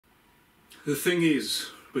The thing is,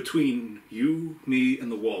 between you, me,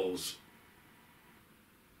 and the walls,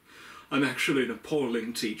 I'm actually an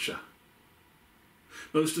appalling teacher.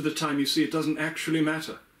 Most of the time, you see, it doesn't actually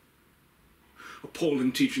matter.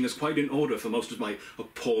 Appalling teaching is quite in order for most of my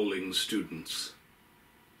appalling students.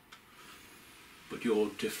 But you're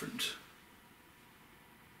different.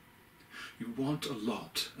 You want a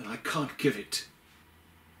lot, and I can't give it.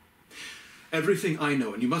 Everything I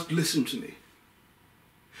know, and you must listen to me,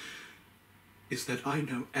 is that I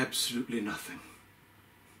know absolutely nothing.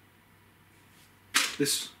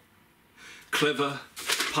 This clever,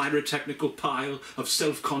 pyrotechnical pile of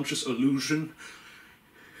self-conscious illusion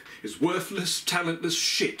is worthless, talentless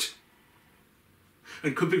shit,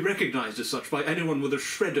 and could be recognized as such by anyone with a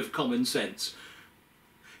shred of common sense.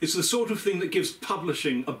 It's the sort of thing that gives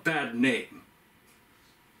publishing a bad name.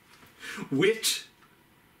 Wit?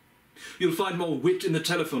 You'll find more wit in the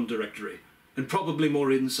telephone directory, and probably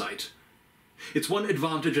more insight. Its one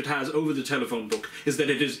advantage it has over the telephone book is that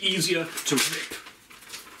it is easier to rip.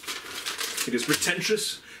 It is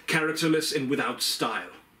pretentious, characterless, and without style.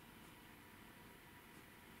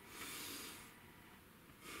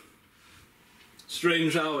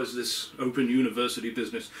 Strange hours, this open university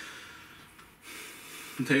business.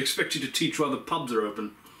 They expect you to teach while the pubs are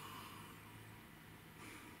open.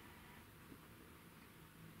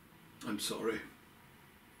 I'm sorry.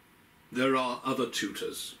 There are other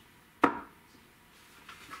tutors.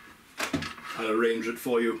 I'll arrange it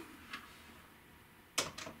for you.